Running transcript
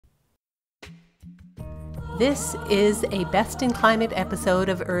This is a Best in Climate episode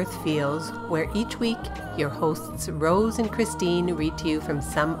of Earth Feels, where each week your hosts Rose and Christine read to you from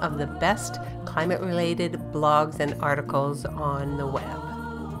some of the best climate-related blogs and articles on the web.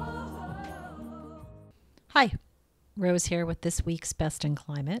 Hi, Rose here with this week's Best in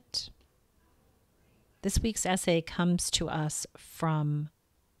Climate. This week's essay comes to us from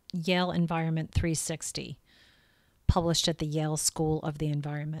Yale Environment 360, published at the Yale School of the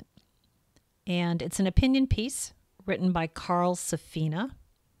Environment. And it's an opinion piece written by Safina,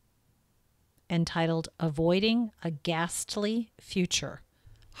 entitled Avoiding a Ghastly Future,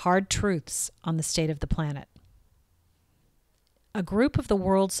 Hard Truths on the State of the Planet. A group of the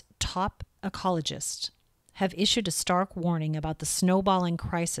world's top ecologists have issued a stark warning about the snowballing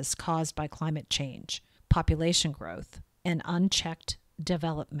crisis caused by climate change, population growth, and unchecked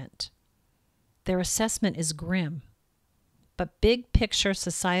development. Their assessment is grim, but big picture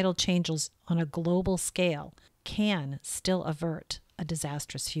societal changes on a global scale can still avert a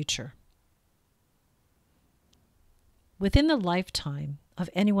disastrous future. Within the lifetime of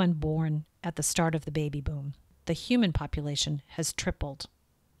anyone born at the start of the baby boom, the human population has tripled.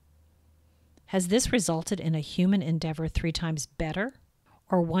 Has this resulted in a human endeavor 3 times better,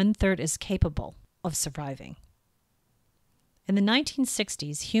 or 1/3 as capable of surviving? In the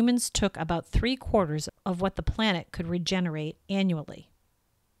 1960s, humans took about 3/4 of what the planet could regenerate annually.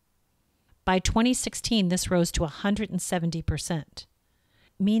 By 2016, this rose to 170%,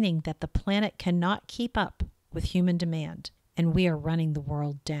 meaning that the planet cannot keep up with human demand, and we are running the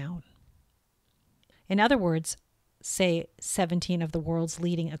world down. In other words, say 17 of the world's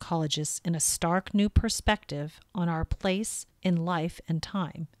leading ecologists in a stark new perspective on our place in life and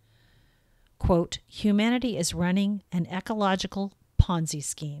time, quote, humanity is running an ecological Ponzi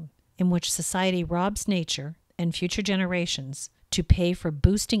scheme in which society robs nature and future generations to pay for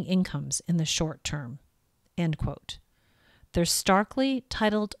boosting incomes in the short term, end quote. Their starkly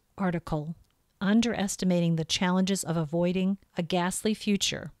titled article, Underestimating the Challenges of Avoiding a Ghastly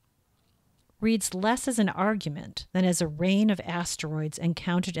Future, reads less as an argument than as a rain of asteroids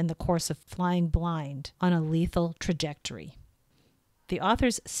encountered in the course of flying blind on a lethal trajectory. The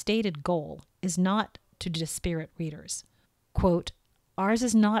author's stated goal is not to dispirit readers. Quote, ours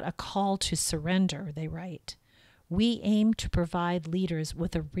is not a call to surrender, they write. We aim to provide leaders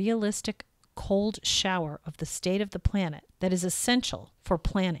with a realistic cold shower of the state of the planet that is essential for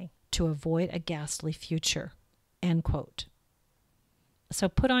planning to avoid a ghastly future, end quote. So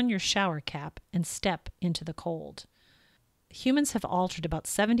put on your shower cap and step into the cold. Humans have altered about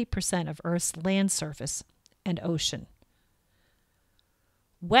 70% of Earth's land surface and ocean.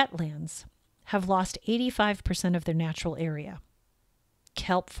 Wetlands have lost 85% of their natural area.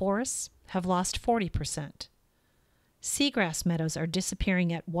 Kelp forests have lost 40%. Seagrass meadows are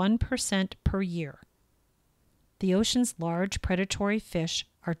disappearing at 1% per year. The ocean's large predatory fish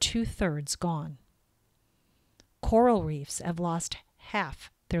are 2/3 gone. Coral reefs have lost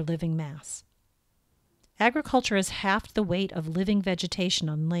half their living mass. Agriculture has halved the weight of living vegetation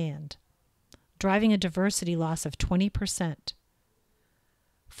on land, driving a diversity loss of 20%.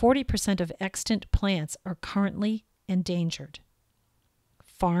 40% of extant plants are currently endangered.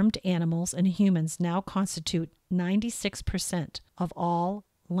 Farmed animals and humans now constitute 96% of all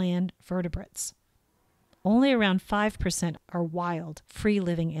land vertebrates. Only around 5% are wild,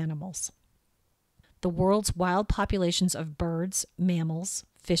 free-living animals. The world's wild populations of birds, mammals,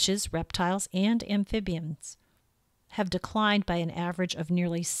 fishes, reptiles, and amphibians have declined by an average of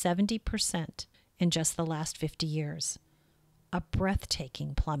nearly 70% in just the last 50 years. A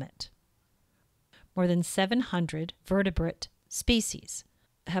breathtaking plummet. More than 700 vertebrate species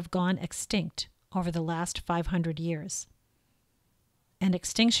have gone extinct over the last 500 years, an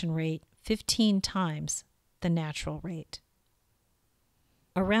extinction rate 15 times the natural rate.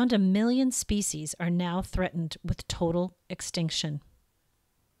 Around 1 million species are now threatened with total extinction.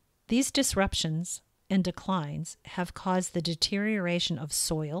 These disruptions and declines have caused the deterioration of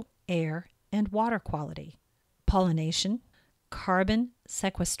soil, air, and water quality, pollination, carbon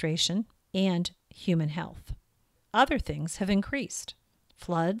sequestration, and human health. Other things have increased: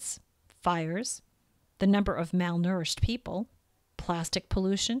 floods, fires, the number of malnourished people, plastic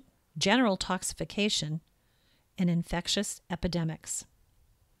pollution, general toxification, and infectious epidemics.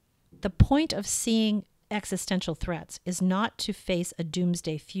 The point of seeing existential threats is not to face a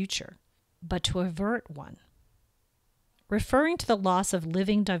doomsday future, but to avert one. Referring to the loss of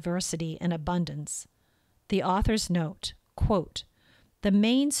living diversity and abundance, the authors note, quote, the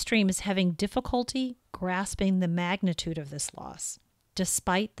mainstream is having difficulty grasping the magnitude of this loss,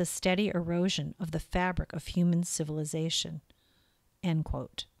 despite the steady erosion of the fabric of human civilization, end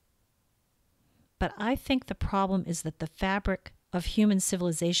quote. But I think the problem is that the fabric of human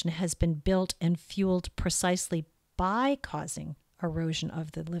civilization has been built and fueled precisely by causing erosion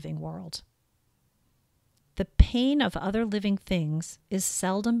of the living world. The pain of other living things is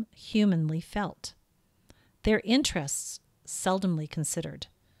seldom humanly felt. Their interests seldomly considered.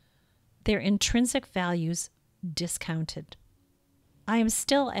 Their intrinsic values discounted. I am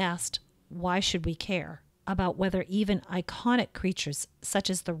still asked, why should we care about whether even iconic creatures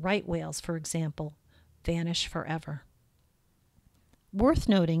such as the right whales, for example, vanish forever? Worth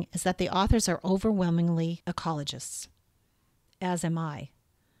noting is that the authors are overwhelmingly ecologists, as am I.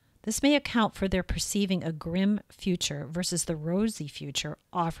 This may account for their perceiving a grim future versus the rosy future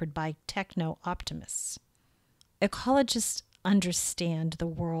offered by techno-optimists. Ecologists understand the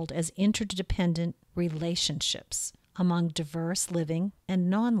world as interdependent relationships among diverse living and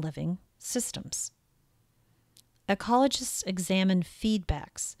non-living systems. Ecologists examine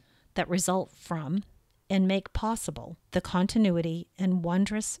feedbacks that result from and make possible the continuity and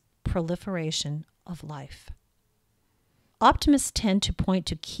wondrous proliferation of life. Optimists tend to point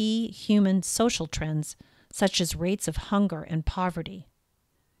to key human social trends such as rates of hunger and poverty.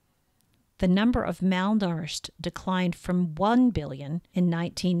 The number of malnourished declined from 1 billion in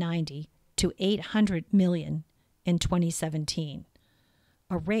 1990 to 800 million in 2017,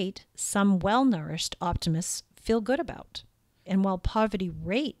 a rate some well-nourished optimists feel good about. And while poverty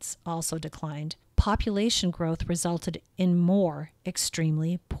rates also declined, population growth resulted in more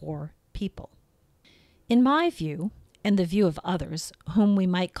extremely poor people. In my view, and the view of others, whom we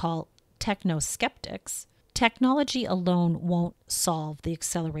might call techno-skeptics, technology alone won't solve the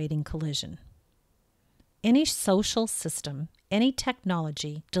accelerating collision. Any social system, any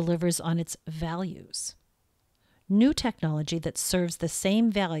technology delivers on its values. New technology that serves the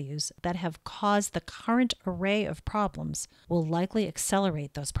same values that have caused the current array of problems will likely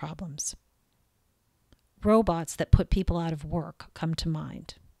accelerate those problems. Robots that put people out of work come to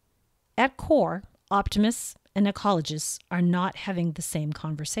mind. At core, optimists and ecologists are not having the same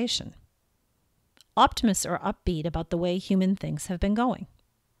conversation. Optimists are upbeat about the way human things have been going.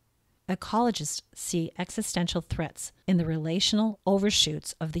 Ecologists see existential threats in the relational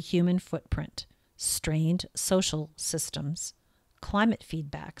overshoots of the human footprint, strained social systems, climate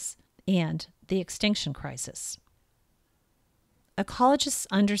feedbacks, and the extinction crisis. Ecologists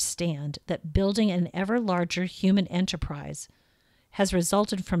understand that building an ever larger human enterprise has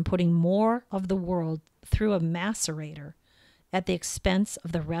resulted from putting more of the world through a macerator at the expense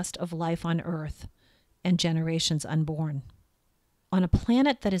of the rest of life on Earth and generations unborn. On a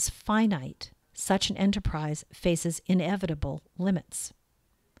planet that is finite, such an enterprise faces inevitable limits.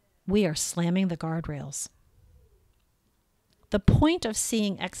 We are slamming the guardrails. The point of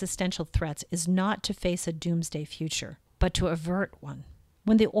seeing existential threats is not to face a doomsday future, but to avert one.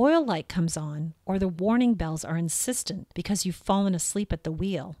 When the oil light comes on or the warning bells are insistent because you've fallen asleep at the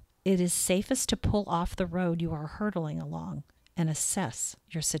wheel, it is safest to pull off the road you are hurtling along and assess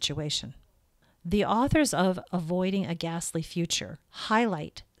your situation. The authors of Avoiding a Ghastly Future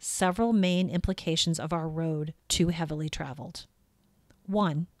highlight several main implications of our road too heavily traveled.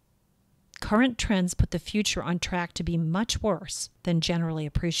 1. Current trends put the future on track to be much worse than generally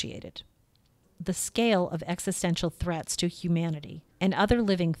appreciated. The scale of existential threats to humanity and other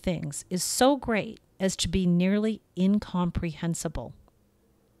living things is so great as to be nearly incomprehensible.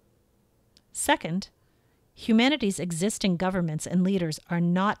 Second, humanity's existing governments and leaders are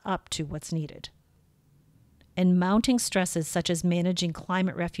not up to what's needed. And mounting stresses such as managing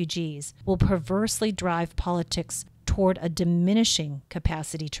climate refugees will perversely drive politics toward a diminishing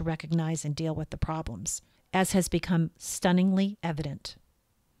capacity to recognize and deal with the problems, as has become stunningly evident.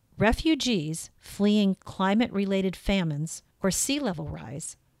 Refugees fleeing climate-related famines or sea level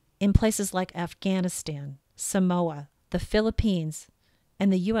rise in places like Afghanistan, Samoa, the Philippines,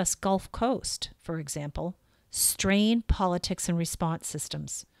 and the U.S. Gulf Coast, for example, strain politics and response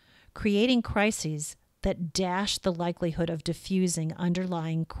systems, creating crises that dash the likelihood of diffusing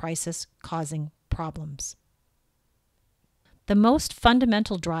underlying crisis-causing problems. The most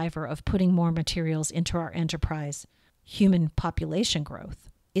fundamental driver of putting more materials into our enterprise, human population growth,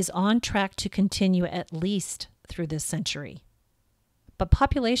 is on track to continue at least through this century. But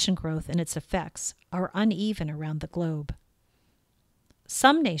population growth and its effects are uneven around the globe.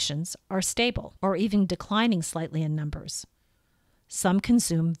 Some nations are stable or even declining slightly in numbers. Some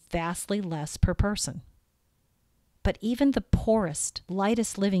consume vastly less per person. But even the poorest,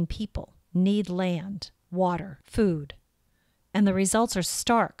 lightest living people need land, water, food, and the results are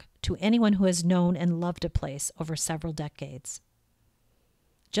stark to anyone who has known and loved a place over several decades.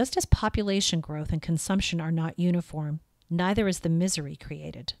 Just as population growth and consumption are not uniform, neither is the misery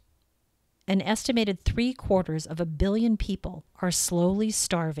created. An estimated 750 million people are slowly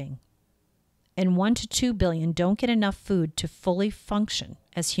starving, and 1 to 2 billion don't get enough food to fully function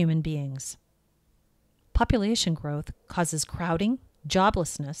as human beings. Population growth causes crowding,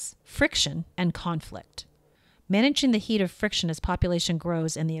 joblessness, friction, and conflict. Managing the heat of friction as population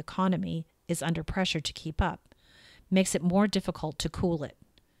grows and the economy is under pressure to keep up makes it more difficult to cool it.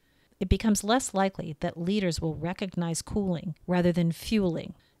 It becomes less likely that leaders will recognize cooling rather than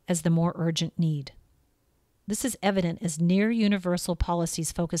fueling as the more urgent need. This is evident as near universal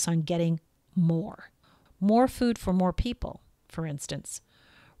policies focus on getting more food for more people, for instance,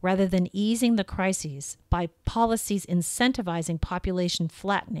 rather than easing the crises by policies incentivizing population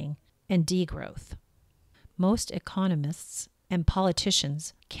flattening and degrowth. Most economists and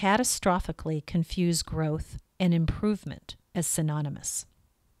politicians catastrophically confuse growth and improvement as synonymous.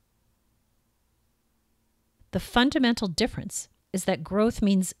 The fundamental difference is that growth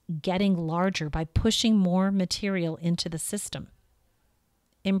means getting larger by pushing more material into the system.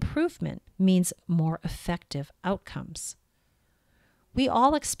 Improvement means more effective outcomes. We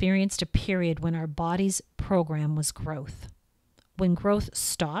all experienced a period when our body's program was growth. When growth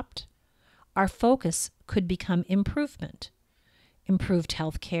stopped, our focus could become improvement. Improved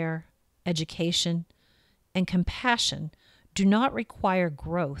health care, education, and compassion do not require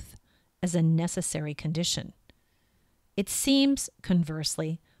growth as a necessary condition. It seems,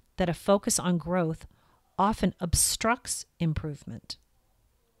 conversely, that a focus on growth often obstructs improvement.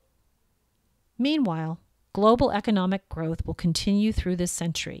 Meanwhile, global economic growth will continue through this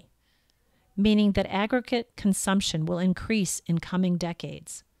century, meaning that aggregate consumption will increase in coming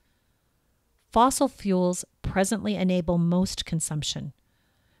decades. Fossil fuels presently enable most consumption.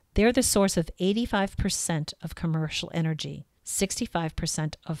 They're the source of 85% of commercial energy,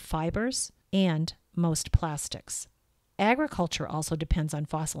 65% of fibers, and most plastics. Agriculture also depends on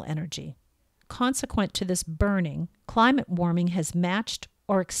fossil energy. Consequent to this burning, climate warming has matched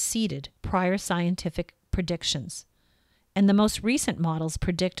or exceeded prior scientific predictions, and the most recent models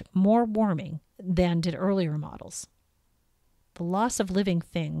predict more warming than did earlier models. The loss of living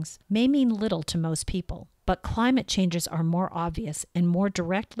things may mean little to most people, but climate changes are more obvious and more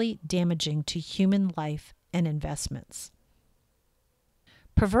directly damaging to human life and investments.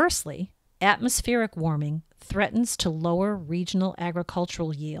 Perversely, atmospheric warming threatens to lower regional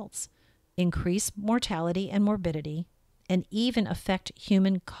agricultural yields, increase mortality and morbidity, and even affect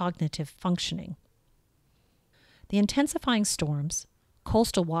human cognitive functioning. The intensifying storms,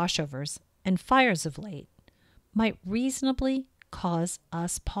 coastal washovers, and fires of late might reasonably cause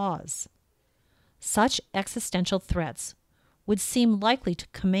us pause. Such existential threats would seem likely to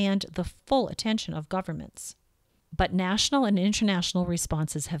command the full attention of governments. But national and international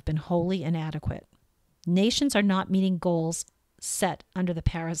responses have been wholly inadequate. Nations are not meeting goals set under the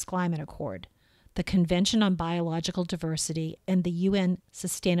Paris Climate Accord, the Convention on Biological Diversity, and the UN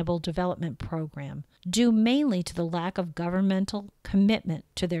Sustainable Development Program, due mainly to the lack of governmental commitment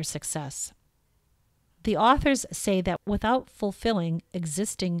to their success. The authors say that without fulfilling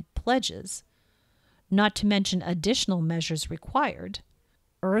existing pledges, not to mention additional measures required,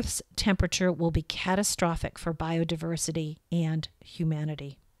 Earth's temperature will be catastrophic for biodiversity and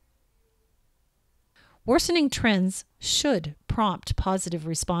humanity. Worsening trends should prompt positive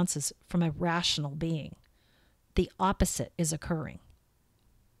responses from a rational being. The opposite is occurring.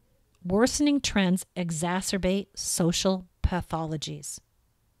 Worsening trends exacerbate social pathologies.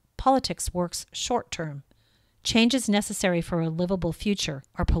 Politics works short-term. Changes necessary for a livable future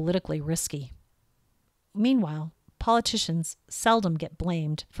are politically risky. Meanwhile, politicians seldom get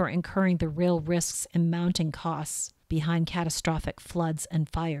blamed for incurring the real risks and mounting costs behind catastrophic floods and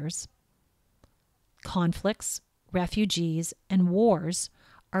fires. Conflicts, refugees, and wars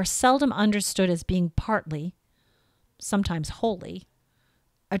are seldom understood as being partly, sometimes wholly,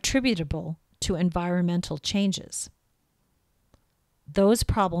 attributable to environmental changes. Those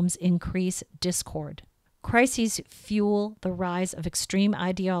problems increase discord. Crises fuel the rise of extreme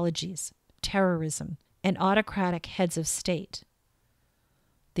ideologies, terrorism, and autocratic heads of state.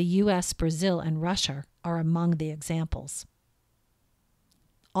 The U.S., Brazil, and Russia are among the examples.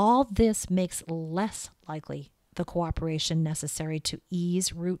 All this makes less likely the cooperation necessary to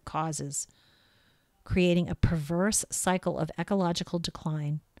ease root causes, creating a perverse cycle of ecological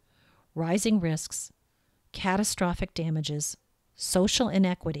decline, rising risks, catastrophic damages, social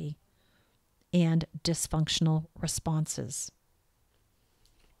inequity, and dysfunctional responses.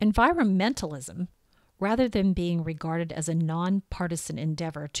 Environmentalism, rather than being regarded as a nonpartisan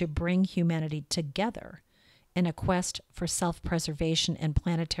endeavor to bring humanity together in a quest for self-preservation and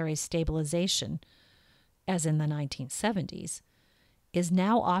planetary stabilization, as in the 1970s, is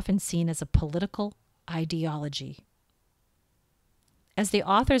now often seen as a political ideology. As the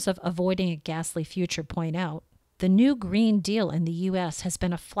authors of Avoiding a Ghastly Future point out, the new Green Deal in the U.S. has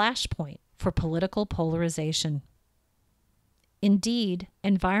been a flashpoint for political polarization. Indeed,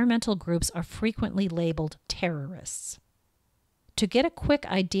 environmental groups are frequently labeled terrorists. To get a quick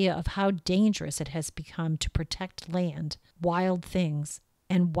idea of how dangerous it has become to protect land, wild things,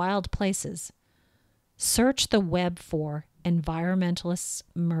 and wild places, search the web for environmentalists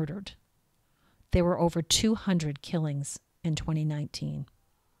murdered. There were over 200 killings in 2019.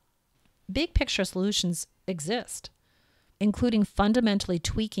 Big picture solutions exist, including fundamentally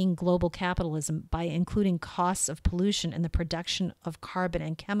tweaking global capitalism by including costs of pollution in the production of carbon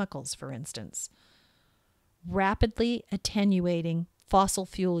and chemicals, for instance, rapidly attenuating fossil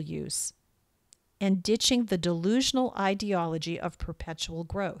fuel use, and ditching the delusional ideology of perpetual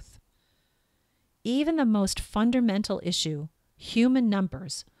growth. Even the most fundamental issue, human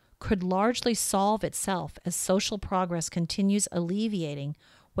numbers, could largely solve itself as social progress continues alleviating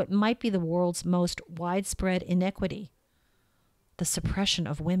what might be the world's most widespread inequity, the suppression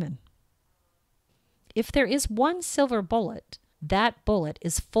of women. If there is one silver bullet, that bullet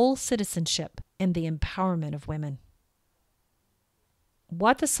is full citizenship and the empowerment of women.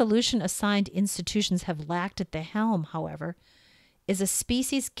 What the solution-assigned institutions have lacked at the helm, however, is a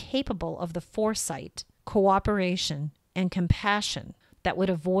species capable of the foresight, cooperation, and compassion that would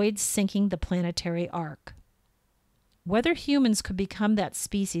avoid sinking the planetary ark. Whether humans could become that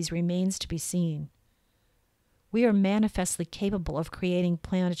species remains to be seen. We are manifestly capable of creating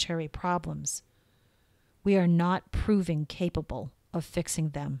planetary problems. We are not proving capable of fixing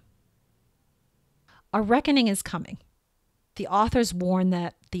them. A reckoning is coming. The authors warn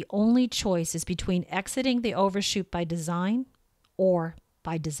that the only choice is between exiting the overshoot by design or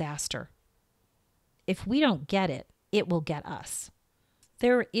by disaster. If we don't get it, it will get us.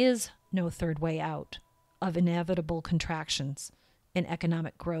 There is no third way out of inevitable contractions in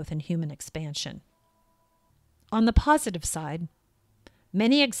economic growth and human expansion. On the positive side,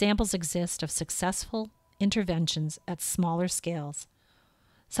 many examples exist of successful interventions at smaller scales,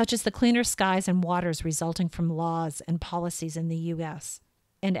 such as the cleaner skies and waters resulting from laws and policies in the U.S.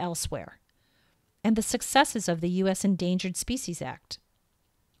 and elsewhere, and the successes of the U.S. Endangered Species Act.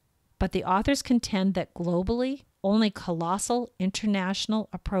 But the authors contend that globally, only colossal international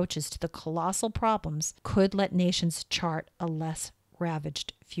approaches to the colossal problems could let nations chart a less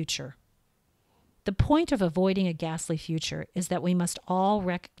ravaged future. The point of Avoiding a Ghastly Future is that we must all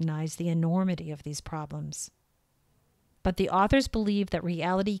recognize the enormity of these problems. But the authors believe that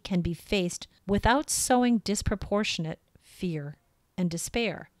reality can be faced without sowing disproportionate fear and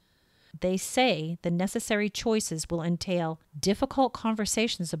despair. They say the necessary choices will entail difficult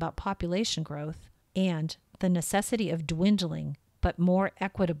conversations about population growth and the necessity of dwindling but more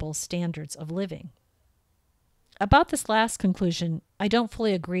equitable standards of living. About this last conclusion, I don't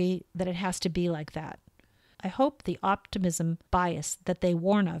fully agree that it has to be like that. I hope the optimism bias that they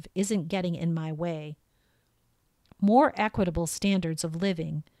warn of isn't getting in my way. More equitable standards of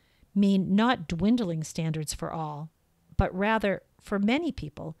living mean not dwindling standards for all, but rather, for many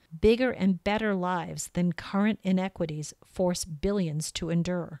people, bigger and better lives than current inequities force billions to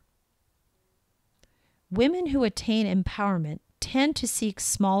endure. Women who attain empowerment tend to seek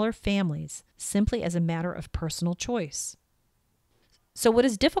smaller families simply as a matter of personal choice. So what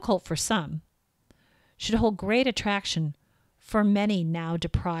is difficult for some should hold great attraction for many now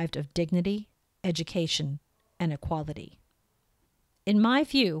deprived of dignity, education, and equality. In my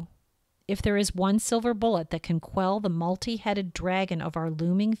view, if there is one silver bullet that can quell the multi-headed dragon of our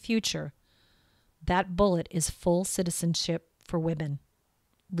looming future, that bullet is full citizenship for women,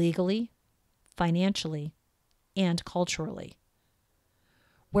 legally, financially, and culturally.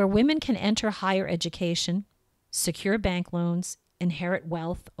 Where women can enter higher education, secure bank loans, inherit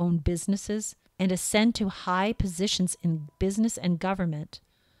wealth, own businesses, and ascend to high positions in business and government,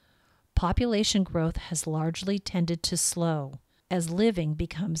 population growth has largely tended to slow as living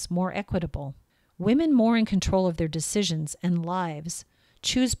becomes more equitable. Women more in control of their decisions and lives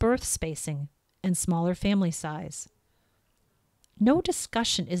choose birth spacing and smaller family size. No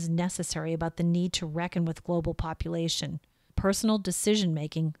discussion is necessary about the need to reckon with global population. Personal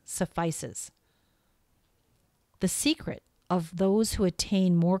decision-making suffices. The secret of those who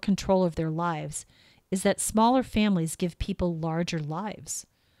attain more control of their lives is that smaller families give people larger lives.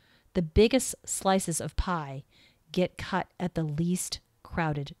 The biggest slices of pie get cut at the least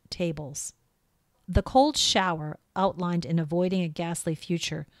crowded tables. The cold shower outlined in Avoiding a Ghastly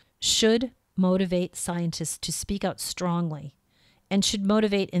Future should motivate scientists to speak out strongly and should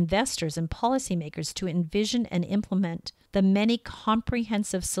motivate investors and policymakers to envision and implement the many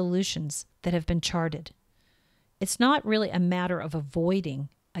comprehensive solutions that have been charted. It's not really a matter of avoiding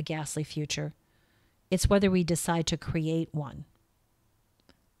a ghastly future. It's whether we decide to create one.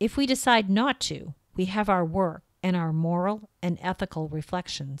 If we decide not to, we have our work and our moral and ethical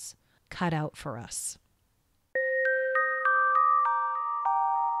reflections cut out for us.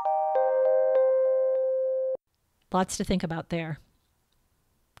 Lots to think about there.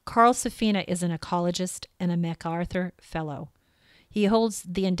 Carl Safina is an ecologist and a MacArthur Fellow. He holds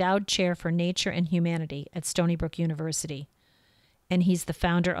the endowed chair for nature and humanity at Stony Brook University, and he's the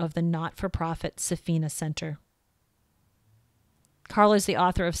founder of the not-for-profit Safina Center. Carl is the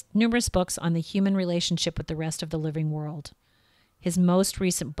author of numerous books on the human relationship with the rest of the living world. His most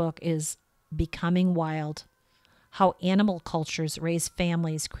recent book is Becoming Wild: How Animal Cultures Raise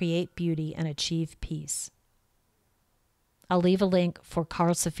Families, Create Beauty, and Achieve Peace. I'll leave a link for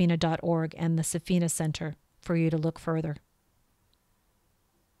carlsafina.org and the Safina Center for you to look further.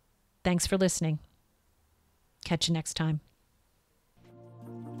 Thanks for listening. Catch you next time.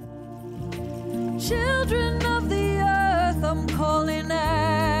 Children of the earth, I'm calling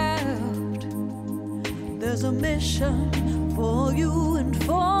out. There's a mission for you and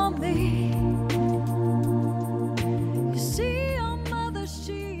for me.